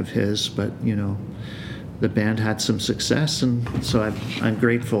painting of his, but, you know, the band had some success, and so I'm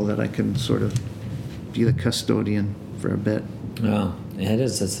grateful that I can sort of be the custodian for a bit. Oh, it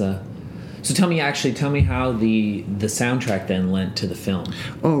is. So tell me how the soundtrack then lent to the film.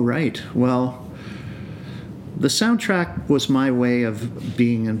 Oh, right. Well, the soundtrack was my way of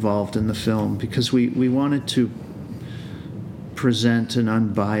being involved in the film because we wanted to present an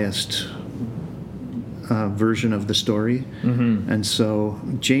unbiased version of the story. And so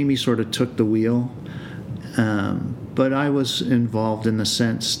Jamie sort of took the wheel, but I was involved in the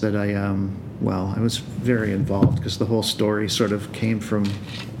sense that I was very involved because the whole story sort of came from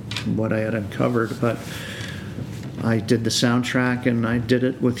what I had uncovered. But I did the soundtrack, and I did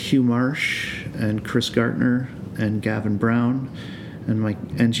it with Hugh Marsh and Chris Gartner and Gavin Brown and my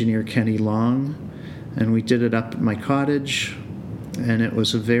engineer Kenny Long, and we did it up at my cottage, and it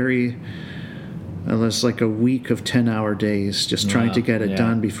was like a week of 10-hour days just trying to get it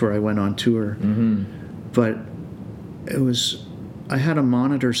done before I went on tour. But I had a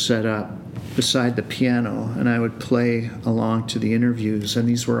monitor set up beside the piano, and I would play along to the interviews, and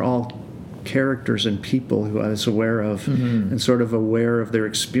these were all characters and people who I was aware of and sort of aware of their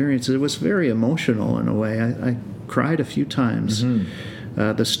experiences. It was very emotional in a way. I cried a few times.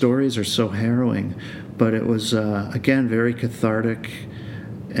 The stories are so harrowing, but it was, again, very cathartic,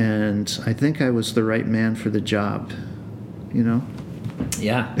 and I think I was the right man for the job, you know?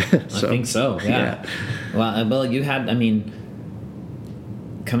 Yeah, I think so, yeah. Well, you had, I mean,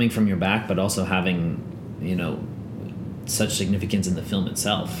 coming from your back, but also having, you know, such significance in the film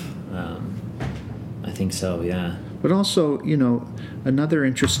itself. I think so, yeah. But also, you know, another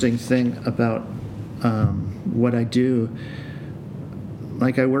interesting thing about what I do,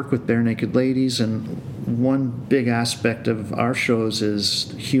 like I work with Barenaked Ladies, and one big aspect of our shows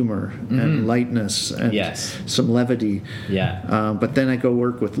is humor and lightness and some levity. Yeah. But then I go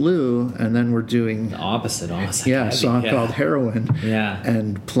work with Lou, and then we're doing the opposite, almost. Yeah, a song called Heroin. Yeah.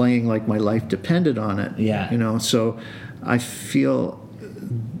 And playing like my life depended on it. Yeah. You know, so I feel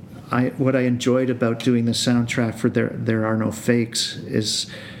what I enjoyed about doing the soundtrack for There Are No Fakes is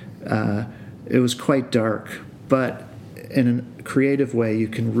it was quite dark, but in a creative way you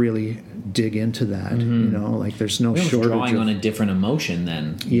can really dig into that. You know, like there's no shortage drawing on a different emotion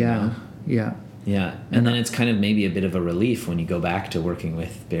then. Yeah. And then it's kind of maybe a bit of a relief when you go back to working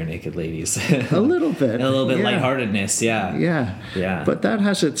with Barenaked Ladies. A little bit. A little bit lightheartedness, Yeah. But that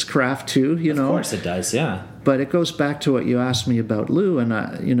has its craft too, you know. Of course it does, yeah. But it goes back to what you asked me about Lou, and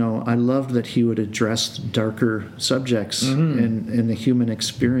I loved that he would address darker subjects in the human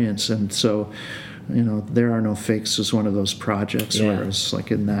experience, and so, you know, There Are No Fakes was one of those projects where it was like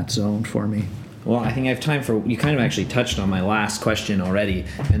in that zone for me. Well, I think I have time for, you kind of actually touched on my last question already,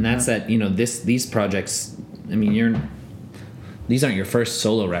 and that's that, you know, these projects, I mean, these aren't your first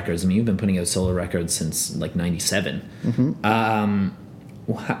solo records. I mean, you've been putting out solo records since like 97.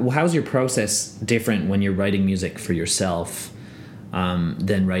 How's your process different when you're writing music for yourself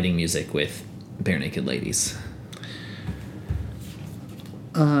than writing music with Barenaked Ladies?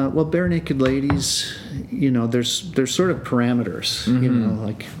 Well, Barenaked Ladies, you know, there's sort of parameters, you know,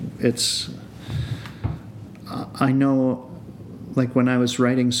 like I know, like when I was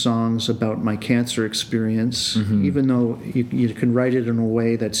writing songs about my cancer experience, even though you can write it in a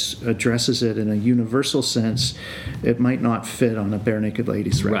way that addresses it in a universal sense, it might not fit on a Barenaked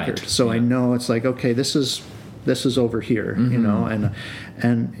Ladies record. Right. So I know it's like, okay, this is over here, you know,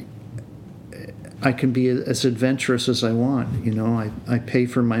 and I can be as adventurous as I want, you know. I pay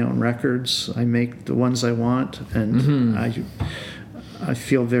for my own records. I make the ones I want, and I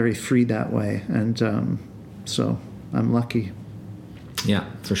feel very free that way, and so I'm lucky. Yeah,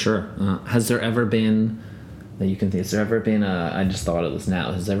 for sure. Has there ever been that you can think? Has there ever been I just thought of this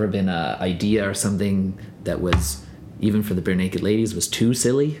now. Has there ever been a idea or something that was, even for the Barenaked Ladies, was too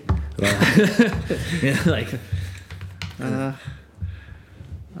silly?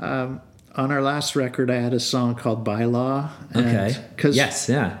 on our last record, I had a song called Bylaw. Okay. Yes,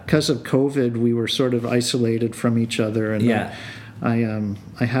 yeah. Because of COVID, we were sort of isolated from each other. And Yeah.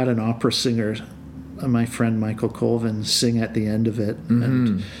 I had an opera singer, my friend Michael Colvin, sing at the end of it.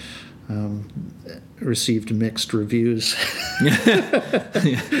 And received mixed reviews. But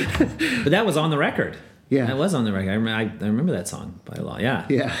that was on the record. Yeah. That was on the record. I remember that song, Bylaw. Yeah.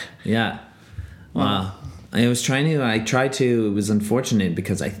 Yeah. Yeah. Wow. I tried to, it was unfortunate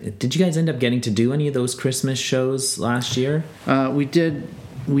because did you guys end up getting to do any of those Christmas shows last year? We did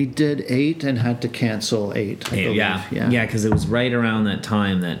 8 and had to cancel 8. I believe. Yeah. Yeah, because it was right around that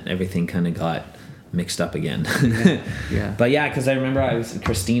time that everything kind of got mixed up again. Yeah. But yeah, because I remember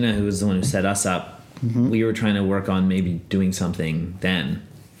Christina, who was the one who set us up, we were trying to work on maybe doing something then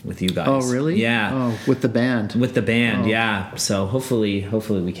with you guys. Oh, really? Yeah. Oh, with the band. Yeah. So hopefully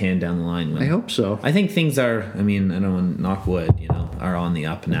we can down the line. I hope so. I think things are, I mean, I don't want to knock wood, are on the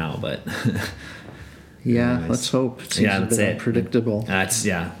up now, but... Yeah, anyways. Let's hope. It seems a bit unpredictable. That's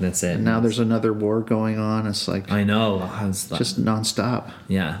it. And now there's another war going on. It's like... I know. Just nonstop.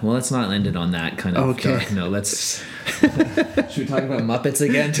 Yeah. Well, let's not end it on that kind of... Okay. Dark. No, let's... Should we talk about Muppets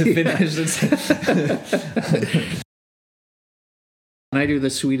again to finish this? And I do the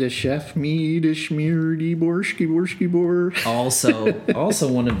Swedish Chef, borski bor. Also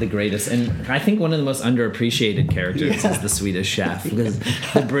one of the greatest, and I think one of the most underappreciated characters is the Swedish Chef, because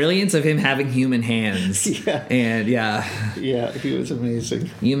the brilliance of him having human hands. Yeah. And yeah, he was amazing.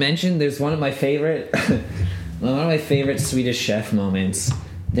 You mentioned there's one of my favorite Swedish Chef moments.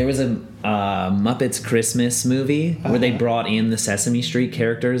 There was a Muppets Christmas movie where they brought in the Sesame Street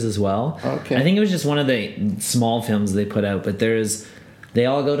characters as well. Okay. I think it was just one of the small films they put out, but they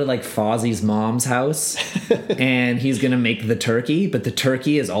all go to like Fozzie's mom's house and he's going to make the turkey, but the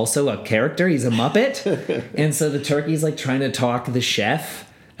turkey is also a character. He's a Muppet. And so the turkey's like trying to talk the chef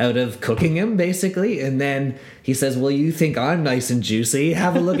out of cooking him, basically. And then he says, well, you think I'm nice and juicy?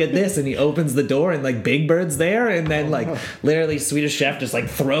 Have a look at this. And he opens the door and like Big Bird's there. And then literally Swedish Chef just like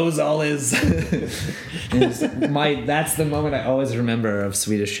throws all his... That's the moment I always remember of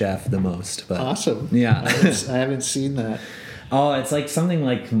Swedish Chef the most. But, awesome. Yeah. I haven't seen that. Oh, it's like something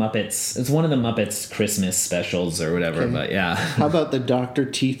like Muppets. It's one of the Muppets Christmas specials or whatever, but yeah. How about the Dr.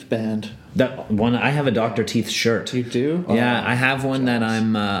 Teeth band? That one, I have a Dr. Teeth shirt. You do? Yeah, I have one that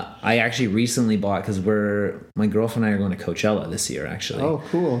I actually recently bought because my girlfriend and I are going to Coachella this year, actually. Oh,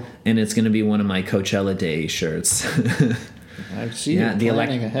 cool. And it's going to be one of my Coachella Day shirts. I've seen you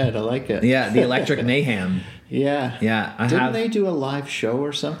planning ahead. I like it. Yeah, the Electric Mayhem. Yeah. Yeah. Didn't they do a live show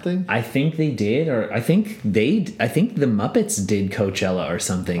or something? I think they did, or I think the Muppets did Coachella or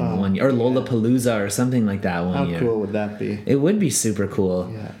something one year, or Lollapalooza or something like that one year. How cool would that be? It would be super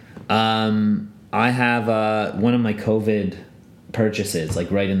cool. Yeah. I have one of my COVID purchases, like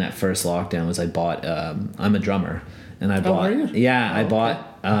right in that first lockdown, was I bought. I'm a drummer, and I bought. Are you? Yeah, I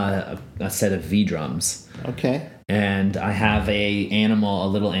bought a set of V drums. Okay. And I have a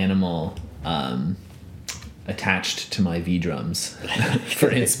little animal. Attached to my V drums for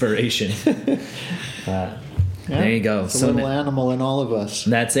inspiration. There you go. It's a little animal in all of us.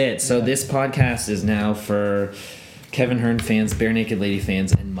 That's it. So this podcast is now for Kevin Hearn fans, Barenaked Lady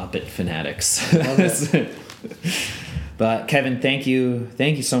fans, and Muppet fanatics. Love it. But Kevin, thank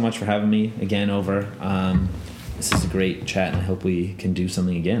you so much for having me again over. This is a great chat, and I hope we can do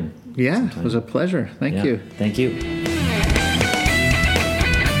something again. Yeah, sometime. It was a pleasure. Thank you. Thank you.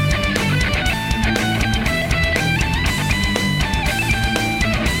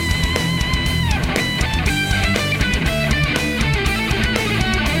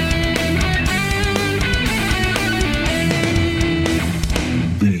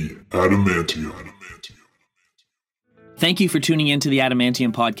 Adamantium. Thank you for tuning in to the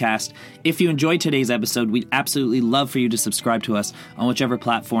Adamantium Podcast. If you enjoyed today's episode, we'd absolutely love for you to subscribe to us on whichever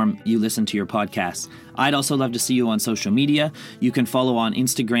platform you listen to your podcasts. I'd also love to see you on social media. You can follow on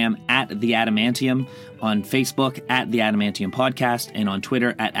Instagram at The Adamantium, on Facebook at The Adamantium Podcast, and on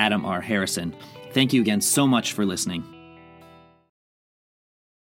Twitter at Adam R. Harrison. Thank you again so much for listening.